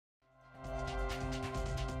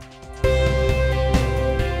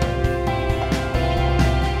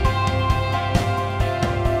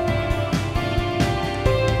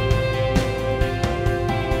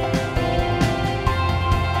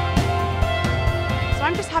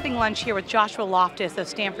I'm just having lunch here with Joshua Loftus of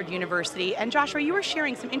Stanford University. And Joshua, you were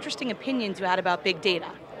sharing some interesting opinions you had about big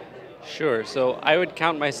data. Sure. So I would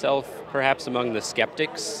count myself perhaps among the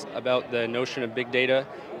skeptics about the notion of big data.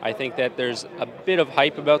 I think that there's a bit of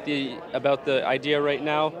hype about the idea right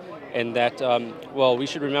now, and that well, we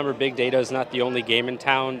should remember big data is not the only game in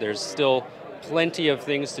town. There's still plenty of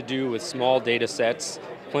things to do with small data sets,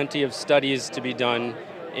 plenty of studies to be done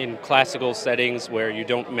in classical settings where you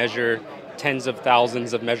don't measure tens of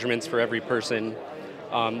thousands of measurements for every person.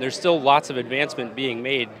 There's still lots of advancement being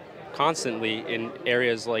made constantly in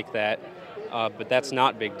areas like that, but that's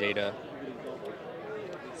not big data.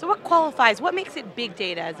 So what makes it big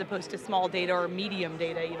data as opposed to small data or medium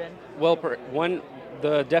data even? Well,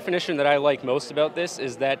 the definition that I like most about this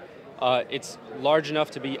is that it's large enough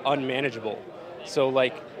to be unmanageable. So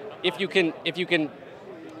like, if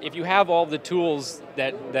you have all the tools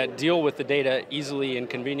that deal with the data easily and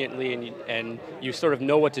conveniently, and you sort of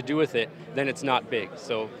know what to do with it, then it's not big.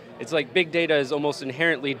 So it's like big data is almost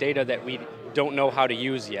inherently data that we don't know how to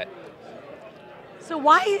use yet. So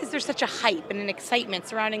why is there such a hype and an excitement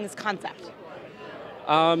surrounding this concept?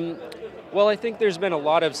 Well, I think there's been a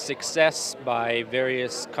lot of success by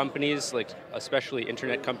various companies, like especially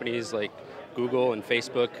internet companies like Google and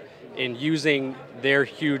Facebook, in using their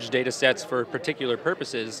huge data sets for particular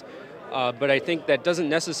purposes. But I think that doesn't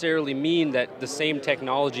necessarily mean that the same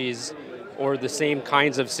technologies or the same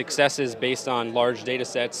kinds of successes based on large data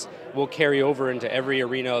sets will carry over into every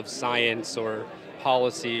arena of science or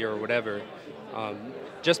policy or whatever.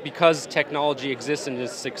 Just because technology exists and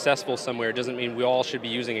is successful somewhere doesn't mean we all should be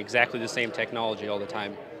using exactly the same technology all the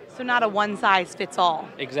time. So not a one-size-fits-all.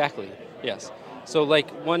 Exactly, yes. So like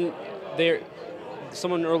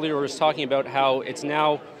someone earlier was talking about how it's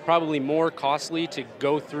now probably more costly to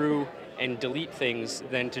go through and delete things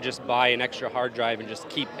than to just buy an extra hard drive and just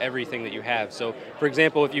keep everything that you have. So for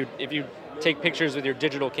example, if you take pictures with your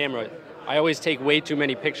digital camera, I always take way too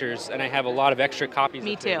many pictures and I have a lot of extra copies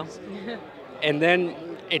Me of too. things. And then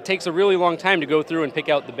it takes a really long time to go through and pick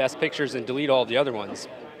out the best pictures and delete all the other ones.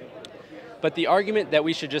 But the argument that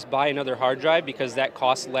we should just buy another hard drive because that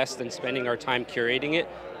costs less than spending our time curating it,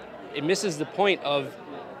 it misses the point of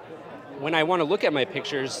when I want to look at my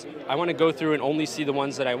pictures, I want to go through and only see the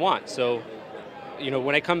ones that I want. So,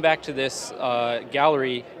 when I come back to this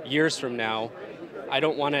gallery years from now, I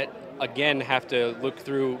don't want to again have to look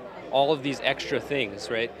through all of these extra things,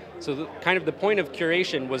 right? So the point of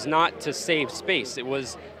curation was not to save space, it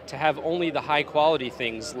was to have only the high quality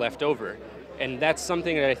things left over. And that's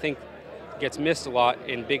something that I think gets missed a lot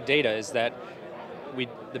in big data, is that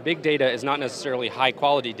the big data is not necessarily high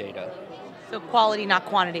quality data. So quality, not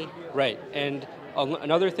quantity. Right, and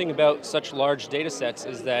another thing about such large data sets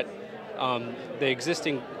is that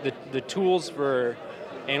the tools for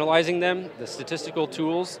analyzing them, the statistical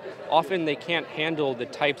tools, often they can't handle the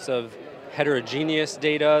types of heterogeneous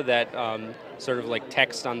data that sort of like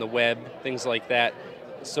text on the web, things like that,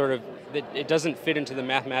 it doesn't fit into the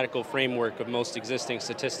mathematical framework of most existing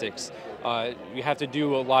statistics. You have to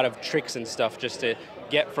do a lot of tricks and stuff just to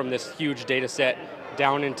get from this huge data set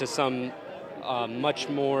down into some much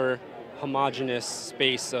more homogeneous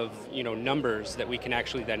space of numbers that we can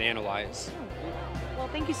actually then analyze. Well,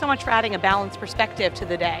 thank you so much for adding a balanced perspective to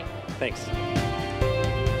the day. Thanks.